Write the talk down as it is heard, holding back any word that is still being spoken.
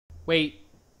Wait.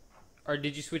 Or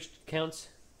did you switch accounts?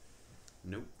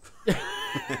 Nope.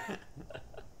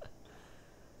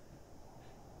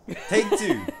 Take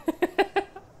 2.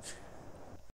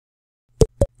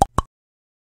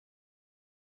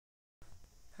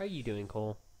 How are you doing,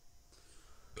 Cole?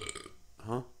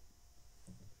 Huh?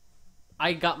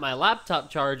 I got my laptop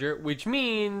charger, which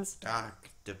means... Dr.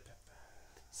 Pepper.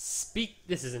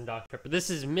 This isn't Dr. Pepper. This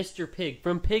is Mr. Pig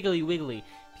from Piggly Wiggly.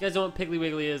 If you guys don't know what Piggly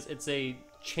Wiggly is, it's a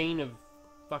chain of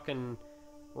fucking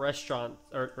restaurants.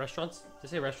 Did I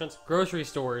say restaurants? Grocery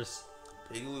stores.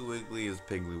 Piggly Wiggly is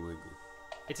Piggly Wiggly.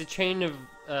 It's a chain of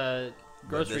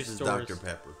grocery this is stores. Dr.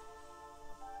 Pepper.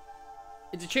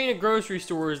 It's a chain of grocery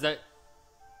stores that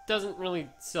doesn't really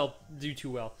do too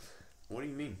well. What do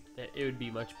you mean? It would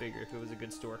be much bigger if it was a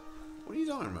good store. What are you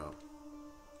talking about?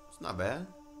 It's not bad.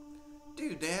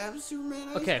 Dude, they have Superman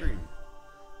ice Okay. cream.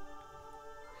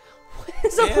 What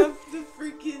is They up? have the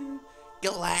freaking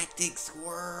Galactic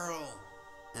Swirl.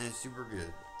 And it's super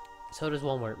good. So does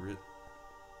Walmart.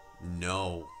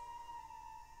 No.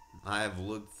 I have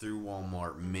looked through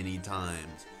Walmart many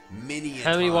times. Many a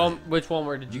How many time. which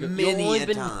Walmart did you go? Many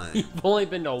a time. You've only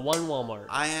been to one Walmart.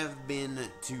 I have been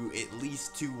to at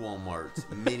least 2 Walmarts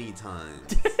many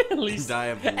times. At least, And I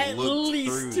have at looked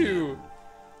least through 2. them.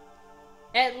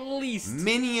 At least.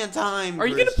 Many a time. Are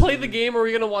you gonna play the game or are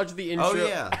we gonna watch the intro? Oh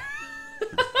yeah.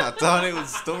 I thought it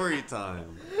was story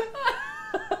time.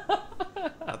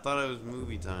 I thought it was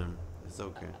movie time. It's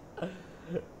okay.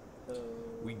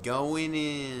 We going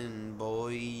in,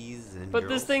 boys. And But this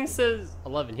girls. thing says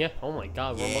 11. Yeah. Oh my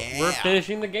God. Yeah. We're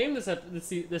finishing the game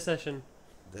this session.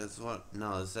 That's what.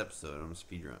 No, this episode. I'm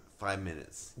speedrun. 5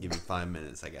 minutes. Give me 5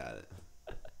 minutes. I got it.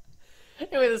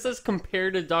 Anyway, this says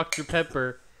compared to Dr.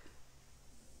 Pepper,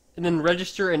 and then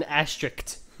register an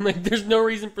asterisk. Like, there's no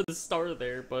reason for the star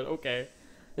there, but okay.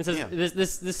 It says Yeah.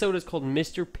 this soda is called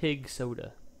Mr. Pig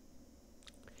soda.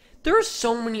 There are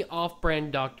so many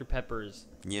off-brand Dr. Peppers.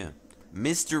 Yeah.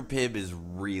 Mr. Pibb is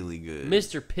really good.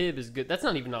 Mr. Pibb is good. That's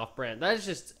not even off-brand. That is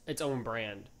just its own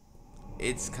brand.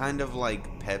 It's kind of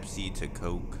like Pepsi to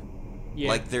Coke. Yeah.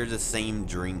 Like they're the same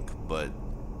drink, but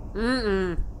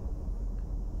Do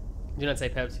not say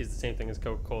Pepsi is the same thing as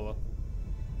Coca-Cola.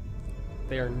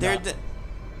 They are not. they're the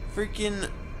freaking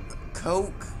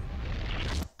Coke.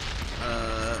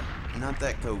 Not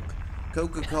that Coke.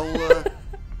 Coca-Cola,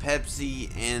 Pepsi,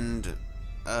 and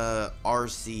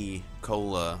RC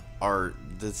Cola are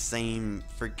the same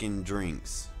freaking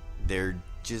drinks. They're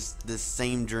just the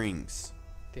same drinks.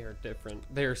 They are different.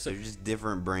 They're just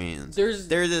different brands. There's-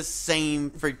 They're the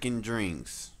same freaking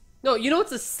drinks. No, you know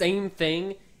what's the same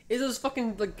thing? Is those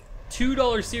fucking like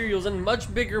 $2 cereals in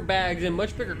much bigger bags and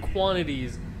much bigger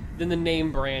quantities than the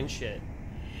name brand shit.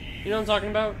 You know what I'm talking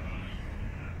about?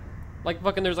 Like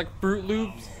fucking there's like Fruit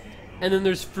Loops and then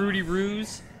there's Fruity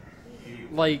Roos.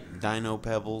 Like Dino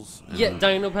Pebbles. And yeah,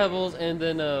 Dino Pebbles and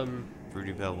then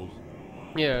Fruity Pebbles.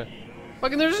 yeah.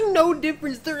 Fucking there's no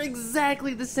difference. They're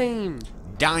exactly the same.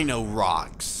 Dino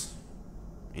Rocks.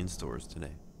 In stores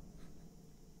today.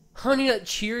 Honey Nut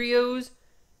Cheerios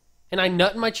and I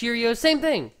nut in my Cheerios, same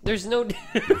thing. There's no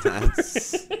difference.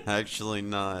 That's actually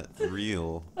not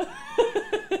real.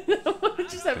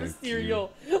 Just have a Thank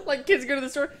cereal. Like kids go to the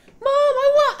store, Mom,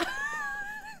 I want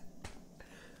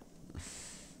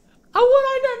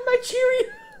I nut in my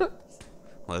Cheerios.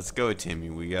 Let's go, Timmy.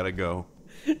 We gotta go.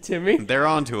 Timmy? They're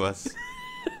on to us.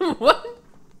 What?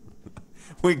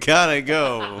 We gotta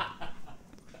go.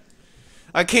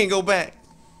 I can't go back.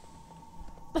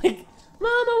 Like,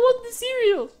 Mom, I want the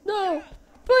cereal. No,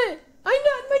 but I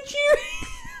nut in my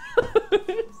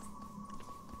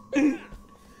Cheerios.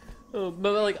 Oh,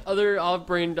 but like other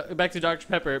off-brand, back to Dr.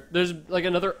 Pepper, there's like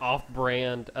another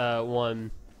off-brand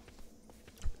one.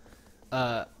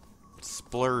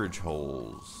 Splurge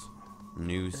Holes.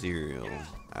 New cereal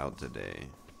out today.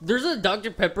 There's a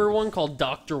Dr. Pepper one called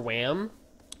Dr. Wham,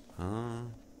 Huh?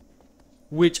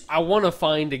 which I want to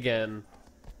find again.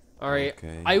 Alright,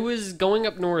 Okay. I was going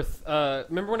up north.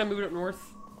 Remember when I moved up north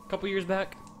a couple years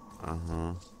back?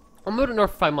 Uh-huh. I moved up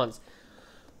north for 5 months.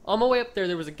 On my way up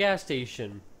there was a gas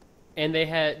station, and they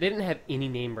didn't have any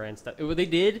name brand stuff. They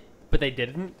did, but they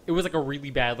didn't. It was like a really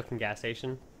bad looking gas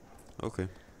station. Okay.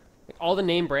 Like, all the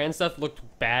name brand stuff looked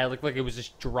bad, looked like it was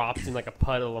just dropped in like a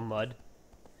puddle of mud.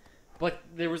 But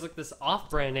there was like this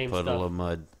off-brand name Puddle stuff, of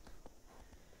mud.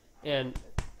 and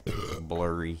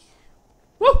Blurry.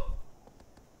 woo.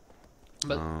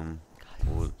 But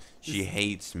Well, she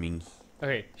hates me.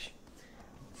 okay,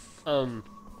 God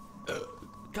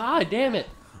damn it.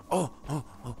 Oh.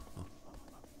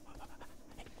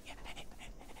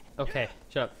 Okay,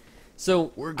 shut up.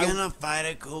 So We're gonna fight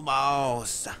a cool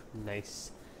boss.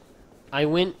 nice. I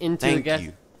went into Thank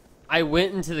you. I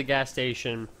went into the gas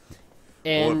station,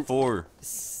 and What for?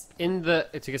 to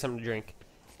get something to drink,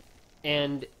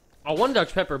 and I wanted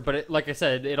Dr Pepper, but like I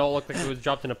said, it all looked like it was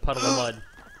dropped in a puddle of mud.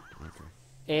 Okay.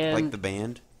 And Like the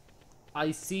band?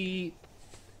 I see.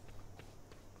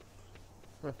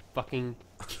 I'm gonna fucking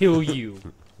kill you.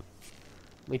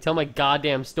 Let me tell my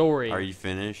goddamn story. Are you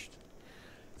finished?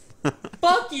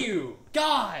 Fuck you!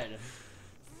 God!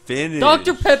 Finished.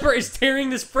 Dr. Pepper is tearing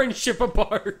this friendship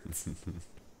apart.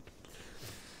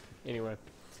 Anyway.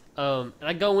 And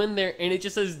I go in there and it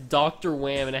just says Dr.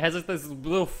 Wham and it has like this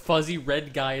little fuzzy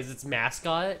red guy as its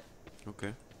mascot.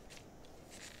 Okay.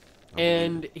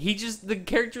 And the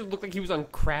character looked like he was on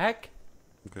crack.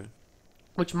 Okay.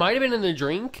 Which might have been in the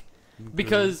drink.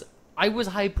 Because I was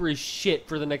hyper as shit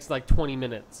for the next like 20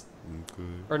 minutes. Okay.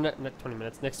 Or not 20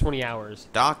 minutes, next 20 hours.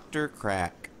 Dr.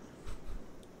 Crack.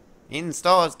 In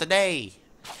stores today.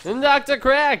 And Dr.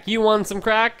 Crack, you want some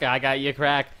crack? I got you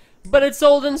crack. But it's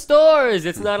sold in stores.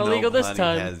 It's not illegal this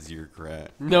time. Nobody has your crack.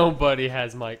 Nobody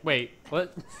has Mike. Wait,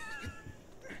 what?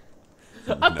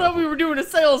 I thought we were doing a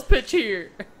sales pitch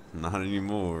here. Not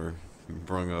anymore. You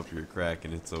brung up your crack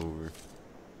and it's over.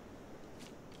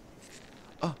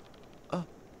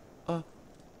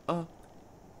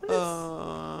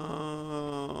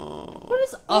 What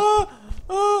is up?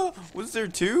 Was there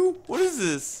two? What is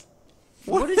this?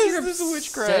 What is your this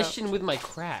witchcraft? obsession with my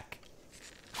crack?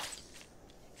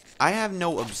 I have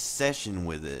no obsession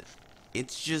with it.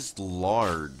 It's just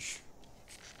large.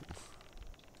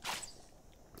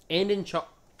 And in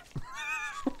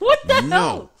What the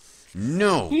hell?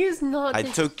 No. He is not. I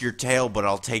took your tail, but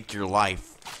I'll take your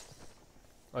life.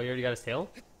 Oh, you already got his tail?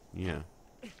 Yeah.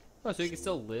 Oh, so you can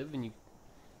still live and you.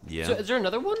 Yeah. So, is there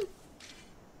another one?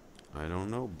 I don't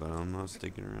know, but I'm not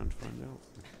sticking around to find out.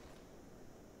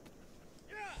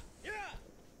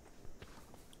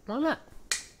 Why not?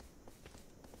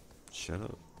 Shut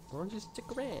up. Why don't you stick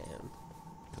around?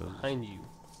 'Cause- Behind you.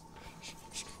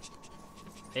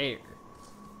 There.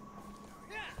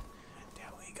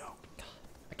 There we go.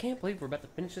 I can't believe we're about to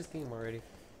finish this game already.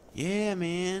 Yeah,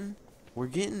 man. We're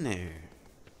getting there.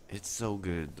 It's so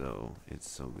good, though. It's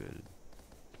so good.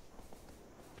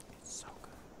 It's so good.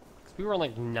 'Cause we were on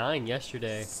like 9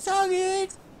 yesterday. So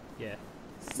good. Yeah.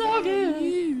 So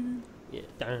good. Yeah.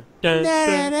 Dun, dun,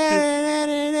 dun,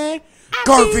 dun.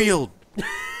 Garfield.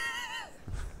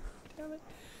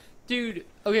 Dude.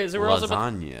 Okay, so we're also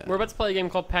Lasagna. we're about to play a game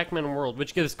called Pac-Man World,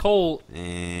 which gives Cole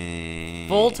Eh,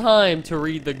 full time to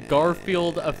read the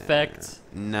Garfield effect.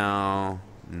 No.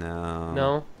 No.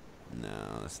 No,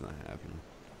 that's not happening.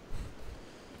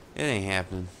 It ain't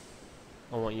happening.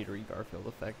 I want you to read Garfield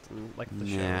effect and like the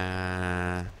show.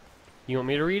 Nah. You want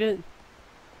me to read it?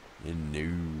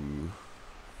 No.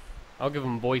 I'll give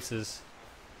them voices.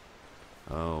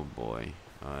 Oh boy,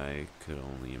 I could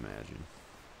only imagine.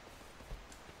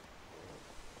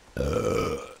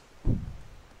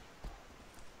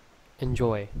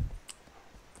 Enjoy.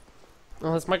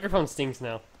 Oh, this microphone stinks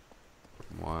now.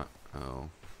 What? Oh,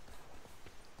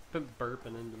 Put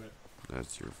burping into it.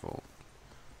 that's your fault.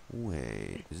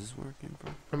 Wait, is this working,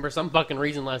 bro? And for some fucking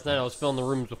reason last night I was filling the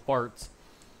rooms with farts.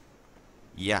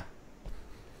 Yeah.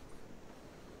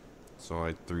 So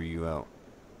I threw you out.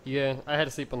 Yeah, I had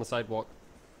to sleep on the sidewalk.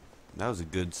 That was a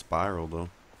good spiral, though.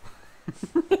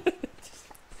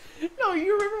 No,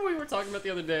 you remember what we were talking about the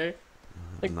other day?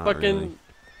 Like Not fucking... really.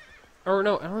 Or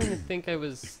no, I don't even think I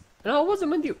was... No, I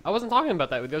wasn't with you. I wasn't talking about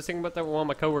that with you. I was thinking about that with one of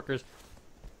my coworkers.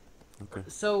 Okay.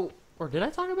 So... Or did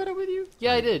I talk about it with you?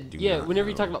 Yeah, I did. do Yeah, not whenever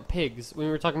you know. talked about pigs. When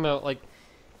we were talking about, like...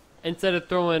 Instead of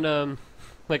throwing,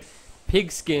 like,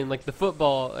 pig skin, like the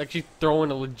football, actually throwing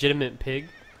a legitimate pig.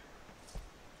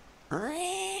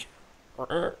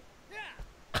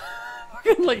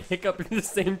 Fucking, like, hiccup at the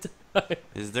same time.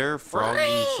 Is there a frog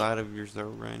inside of your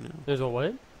throat right now? There's a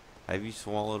what? Have you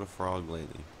swallowed a frog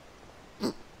lately?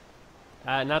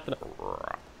 Not that...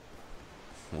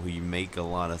 Well, you make a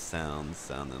lot of sounds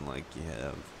sounding like you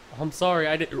have. I'm sorry,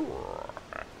 I didn't...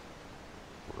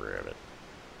 Rabbit.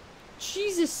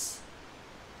 Jesus!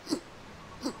 Yes.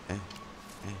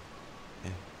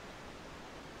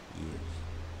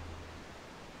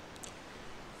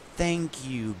 Thank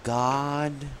you,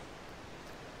 God.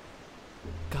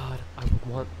 God, I would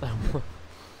want...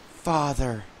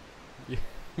 Father,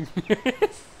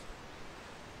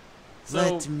 So,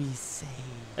 let me say.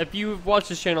 if you've watched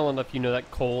this channel enough, you know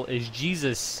that Cole is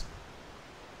Jesus.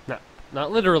 Not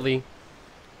literally. What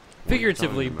are you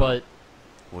Figuratively, talking but...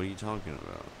 What are you talking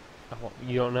about?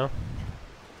 You don't know?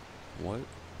 What?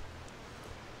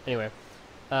 Anyway.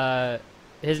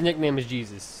 His nickname is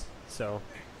Jesus, so...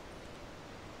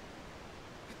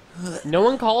 No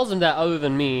one calls him that other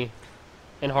than me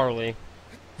and Harley.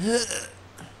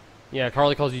 Yeah,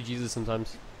 Harley calls you Jesus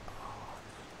sometimes.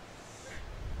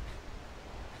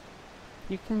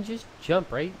 You can just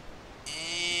jump, right?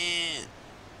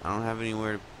 I don't have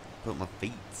anywhere to put my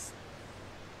feet.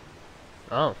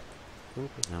 Oh. I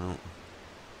don't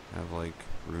have like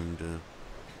room to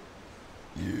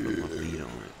put my feet on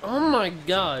it. Oh my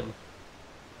god.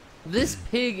 This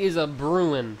pig is a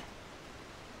Bruin.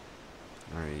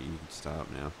 Alright, you can stop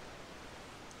now.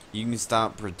 You can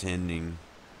stop pretending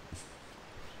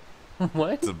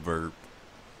What? to burp.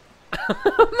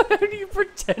 How do you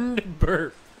pretend to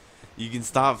burp? You can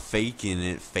stop faking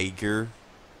it, faker.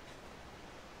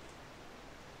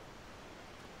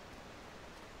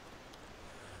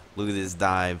 Look at this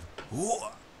dive.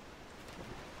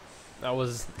 That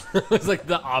was it was like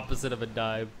the opposite of a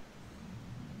dive.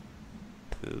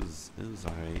 It was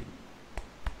alright.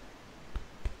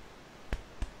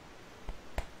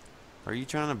 Are you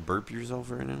trying to burp yourself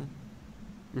right now?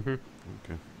 Mm-hmm.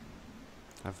 Okay.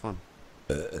 Have fun.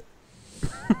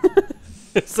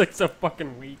 It's like so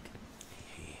fucking weak.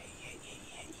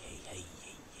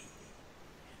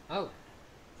 Oh.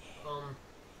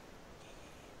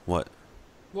 What?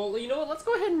 Well, you know what? Let's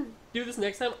go ahead and do this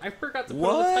next time. I forgot to put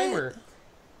What?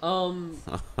 on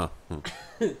the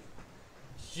timer.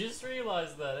 Just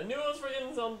realized that. I knew I was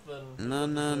forgetting something.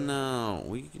 No.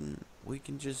 We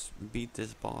can just beat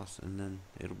this boss and then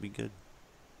it'll be good.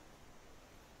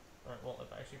 Alright, well,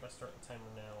 if I start the timer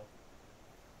now,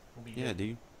 we'll be Yeah, good.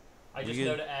 dude. I we just good.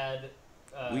 know to add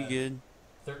We good.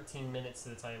 13 minutes to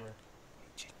the timer.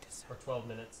 Check this Or 12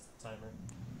 minutes to the timer.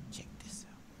 Check this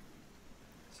out.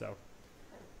 So.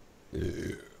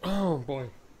 Oh, boy.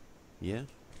 Yeah?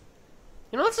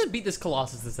 You know, let's just beat this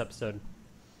Colossus this episode.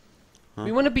 Huh?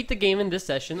 We want to beat the game in this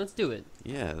session. Let's do it.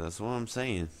 Yeah, that's what I'm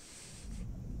saying.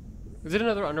 Is it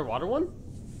another underwater one?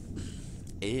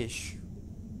 Ish.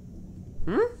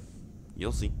 Hmm?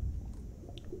 You'll see.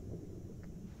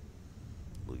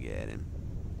 Look at him.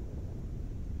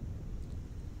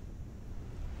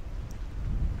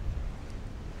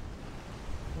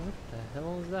 What the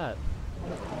hell is that?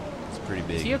 It's pretty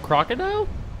big. Is he a crocodile?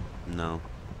 No.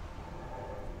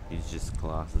 He's just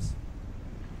Colossus.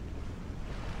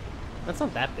 That's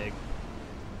not that big.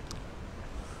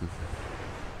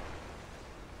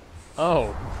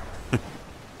 Oh.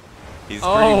 He's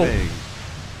Oh. pretty big.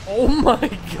 Oh my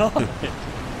god.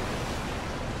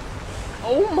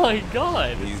 Oh my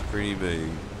god. He's pretty big.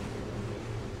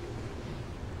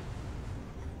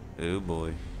 Oh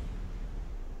boy.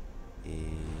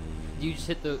 And You just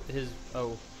hit his.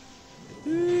 Oh.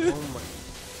 Oh my.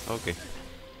 okay.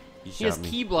 You He has shot me.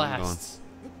 key blasts.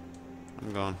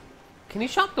 I'm gone. Can he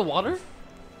shock the water?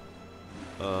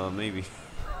 Maybe.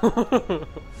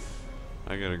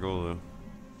 I gotta go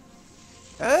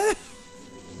though.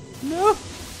 No.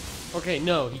 Okay,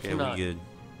 no, he Okay, cannot. we good.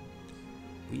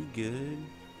 We good.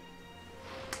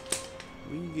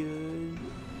 We good.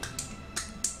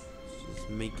 Let's just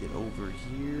make it over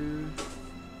here.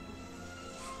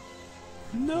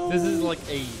 No. This is like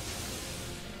a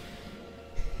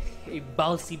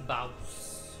bouncy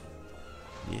bounce.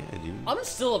 Yeah, dude. I'm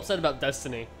still upset about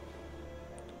Destiny.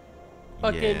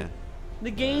 Fucking Yeah.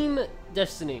 the game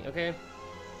Destiny, okay?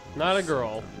 Not a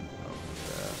girl.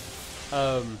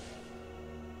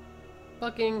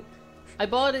 Fucking I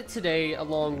bought it today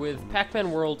along with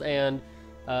Pac-Man World and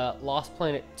Lost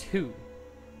Planet 2.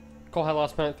 Cole had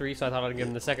Lost Planet 3, so I thought I'd give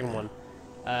him the second one.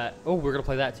 Oh, we're gonna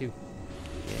play that too.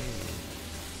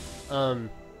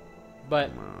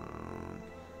 But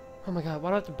oh my god, why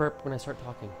do I have to burp when I start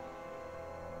talking?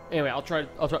 Anyway, I'll try.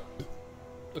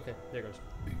 Okay, there goes.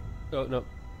 Oh no.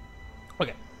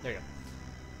 Okay, there you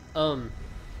go.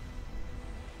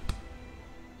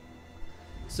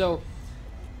 So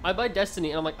I buy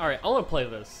Destiny and I'm like, all right, I want to play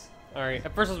this. All right.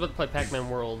 At first I was about to play Pac-Man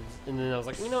World, and then I was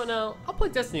like, you know what? No, I'll play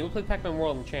Destiny. We'll play Pac-Man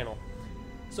World on the channel.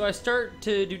 So I start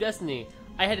to do Destiny.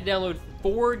 I had to download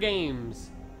 4 games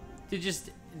to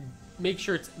just make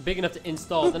sure it's big enough to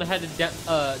install. Then I had to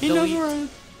delete.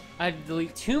 I had to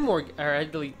delete 2 more, or I had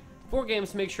to delete 4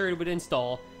 games to make sure it would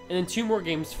install, and then 2 more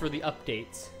games for the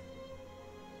updates.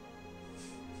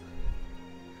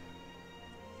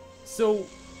 So,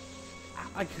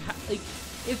 like,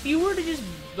 if you were to just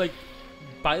like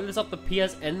buy this off the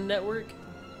PSN network,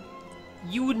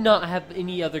 you would not have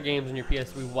any other games on your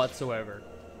PS3 whatsoever.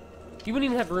 You wouldn't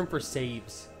even have room for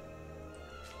saves.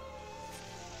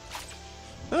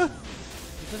 You're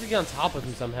supposed to get on top of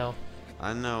him somehow.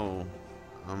 I know.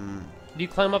 Do you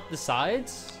climb up the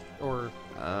sides, or?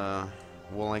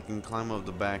 Well, I can climb up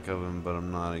the back of him, but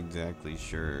I'm not exactly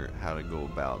sure how to go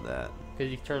about that.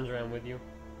 Because he turns around with you.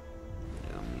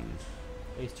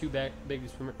 He's too big to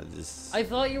swim. I just. I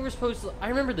thought you were supposed to. I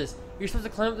remember this. You're supposed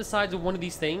to climb up the sides of one of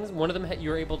these things. One of them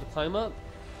you're able to climb up,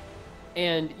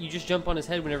 and you just jump on his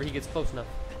head whenever he gets close enough.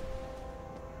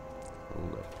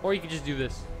 Hold up. Or you could just do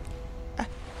this.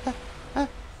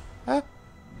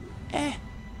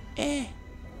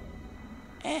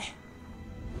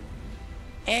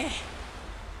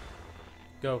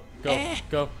 Go, go,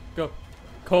 go, go.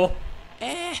 Cole.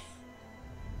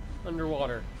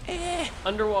 Underwater.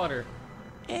 Underwater.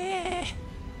 There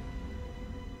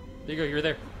you go, you're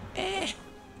there.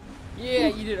 Yeah,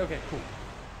 you did. Okay, cool.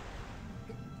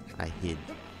 I hid.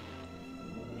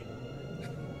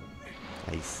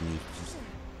 I sneaky.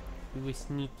 You were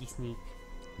sneaky sneak.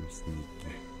 I'm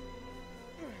sneaky.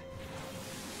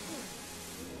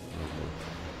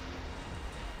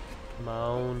 Come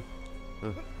on.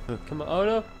 Come on. Oh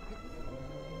no.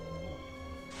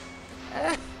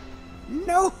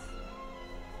 No.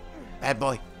 Bad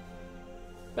boy.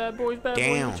 Bad boys, bad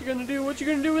Damn. boys. What you gonna do? What you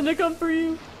gonna do when they come for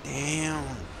you? Damn.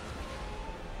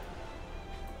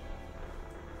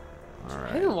 I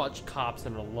Alright. haven't watched Cops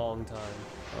in a long time.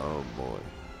 Oh boy.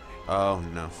 Oh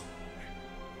no.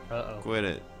 Uh-oh. Quit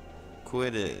it.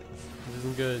 Quit it. This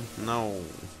isn't good. No.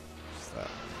 Stop.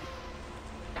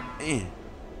 Eh.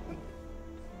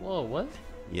 Whoa, what?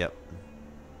 Yep.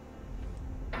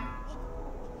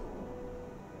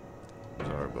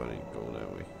 Sorry, buddy. Go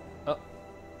that way. Oh.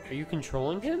 Are you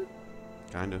controlling him?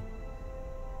 Kinda.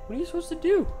 What are you supposed to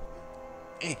do?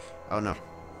 Eh. Oh no.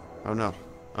 Oh no.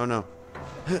 Oh no.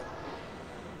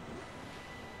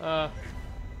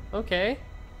 Okay.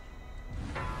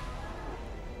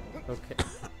 Okay.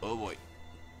 Oh boy.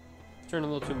 Turn a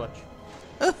little too much.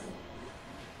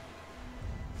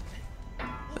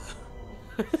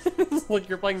 It's like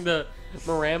you're playing the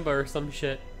marimba or some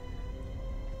shit.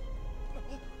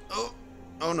 Oh.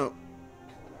 Oh no.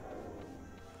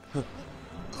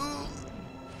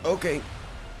 Okay.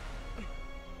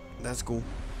 That's cool.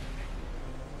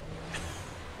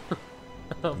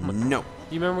 No.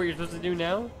 Do you remember what you're supposed to do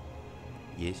now?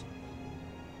 Yes.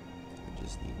 I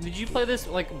just need to Did you get play this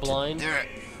like blind? there.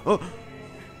 Oh.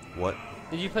 What?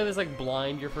 Did you play this like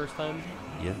blind your first time?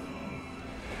 Yeah.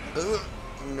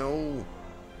 No.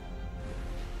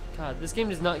 God, this game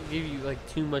does not give you like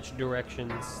too much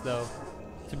directions though,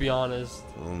 to be honest.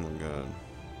 Oh my god.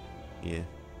 Yeah.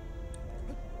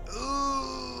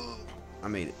 I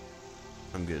made it.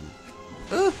 I'm good.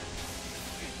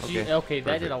 Okay, okay,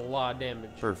 that did perfect. a lot of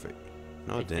damage. Perfect.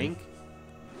 No, I it didn't. think.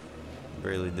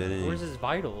 Barely did any. Where's his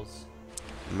vitals?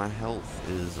 My health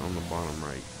is on the bottom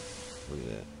right. Look at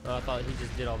that. Oh, I thought he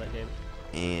just did all that damage.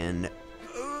 And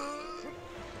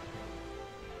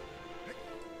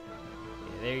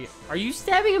Yeah, there you Are you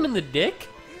stabbing him in the dick?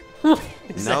 no,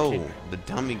 Second. the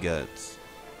tummy guts.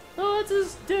 Oh, that's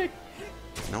his dick.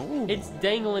 No. It's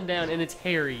dangling down and it's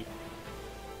hairy.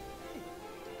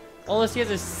 Unless he has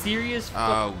a serious.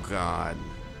 Oh god.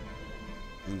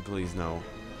 Please no.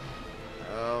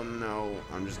 Oh no.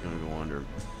 I'm just gonna go under.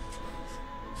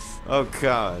 Oh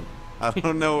god. I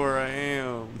don't know where I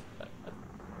am.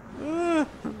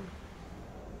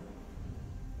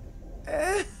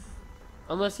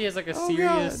 Unless he has like a Oh,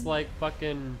 serious God. like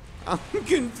fucking. I'm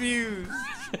confused.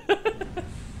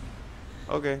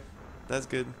 Okay. That's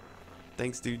good.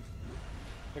 Thanks, dude.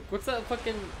 Like, what's that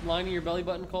fucking line of your belly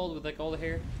button called with like all the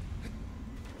hair?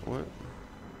 What?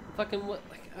 Fucking what?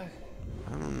 Like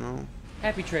I don't know.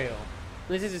 happy trail.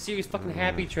 This is a serious fucking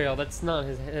happy trail. That's not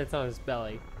his. That's not his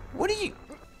belly. What are you?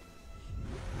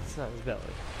 That's not his belly.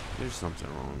 There's something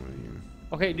wrong with you.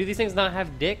 Okay, do these things not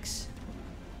have dicks?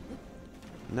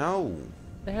 No.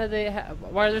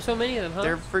 Why are there so many of them, huh?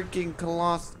 They're freaking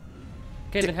Colossus.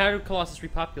 Okay, then how do Colossus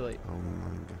repopulate? Oh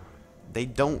my god. They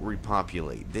don't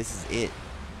repopulate. This is it.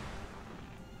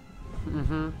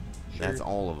 Mm-hmm. Sure. That's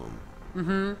all of them.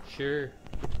 Mm-hmm. Sure.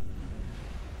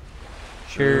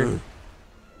 Sure. Ugh.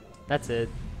 That's it.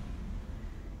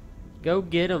 Go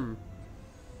get him.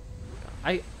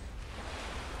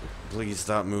 Please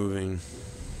stop moving.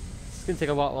 It's gonna take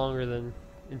a lot longer than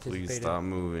anticipated. Please stop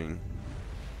moving.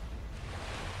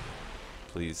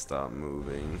 Please stop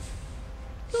moving.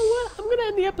 You know what? I'm gonna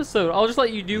end the episode. I'll just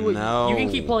let you do what you can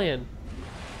keep No. playing.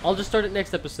 I'll just start it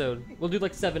next episode. We'll do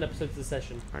like 7 episodes this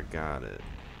session. I got it.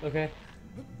 Okay.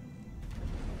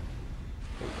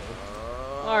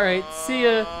 All right. See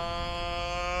ya.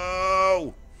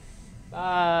 Oh!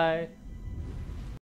 Bye.